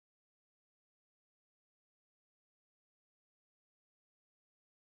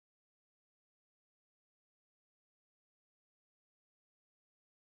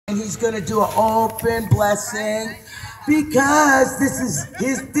And he's going to do an open blessing because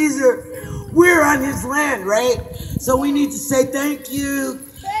we're on his land, right? So we need to say thank you.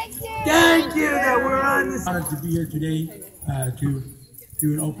 Thank you that we're on this. Honored to be here today to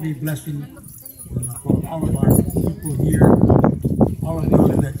do an opening blessing for all of our people here, all of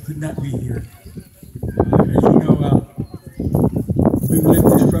those that could not be here. As you know, we've lived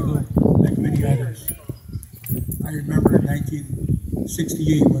this struggle like many others. I remember in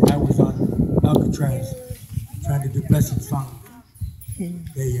 1968 when I was on Alcatraz trying to do blessing song.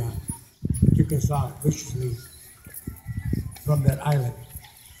 They kicked us out viciously from that island.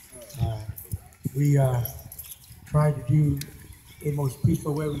 We try to do the most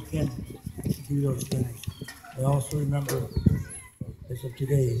peaceful way we can to do those things. I also remember, as of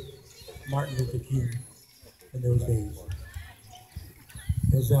today, Martin Luther King in those days.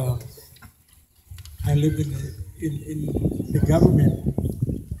 As I lived in the government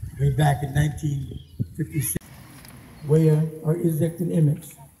way back in 1956, where our Isaac and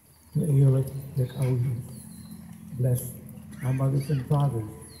Emmets, bless our mothers and fathers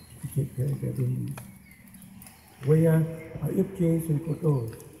to take care of their babies. Where our Ipjes and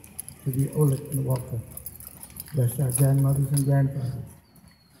Kotos to be Olet and Walker. Bless our grandmothers and grandfathers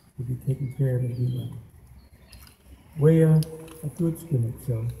to be taken care of and be well. Where our good skin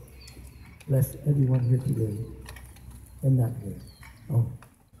so bless everyone here today and not here. Oh.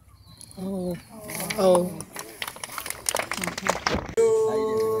 Oh. Oh.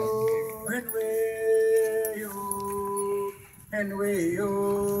 And way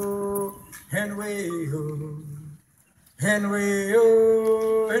oh, and way oh, and way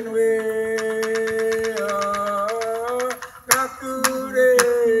oh, and way oh, Kakure,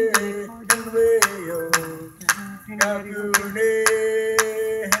 and way oh, Kakure, and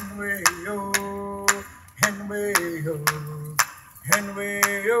way oh, and way oh, and way oh, and way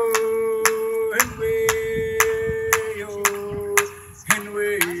oh, and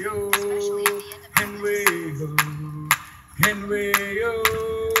way oh, and way oh. And way oh,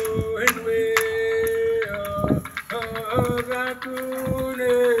 and way oh, oh,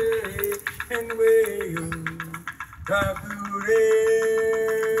 Kakure, and way oh, Kakure,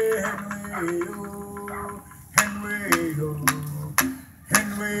 and way oh, and way oh, and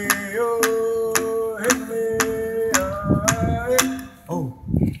way oh, and way oh.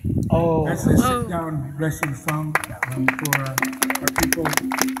 Oh, that's a sit-down blessing song for our people.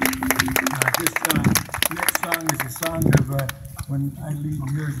 This next song is a song of, when I leave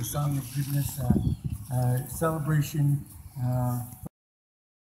here, is a song of goodness, celebration.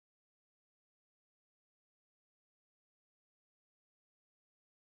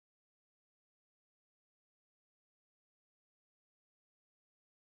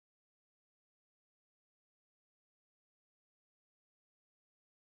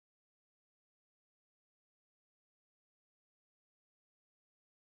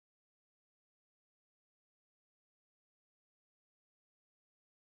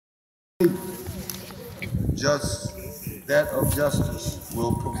 Just that of justice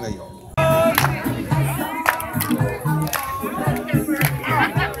will prevail.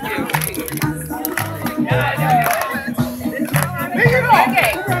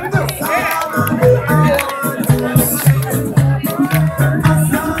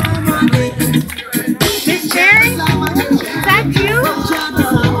 Miss Mary, is that you?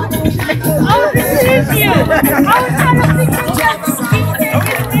 Oh, this is you. I was trying to figure out.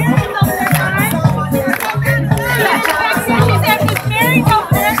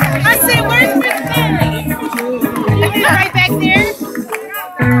 Right back there.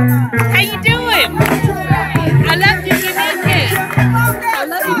 How you doing? I love you, Unique. I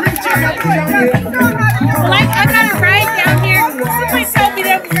love you. Well, I got a ride down here. Somebody told me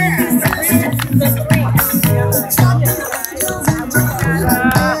that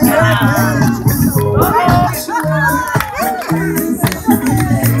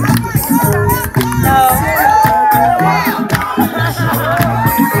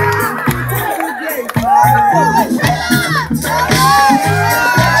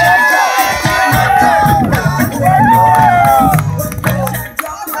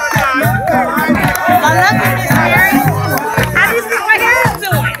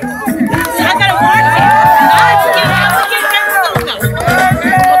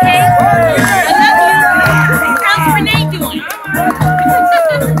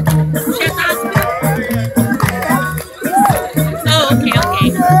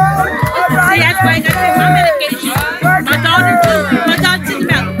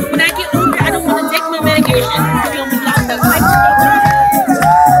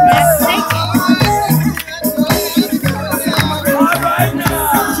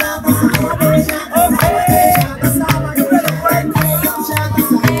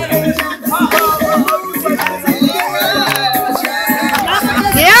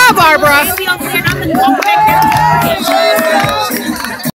Barbara.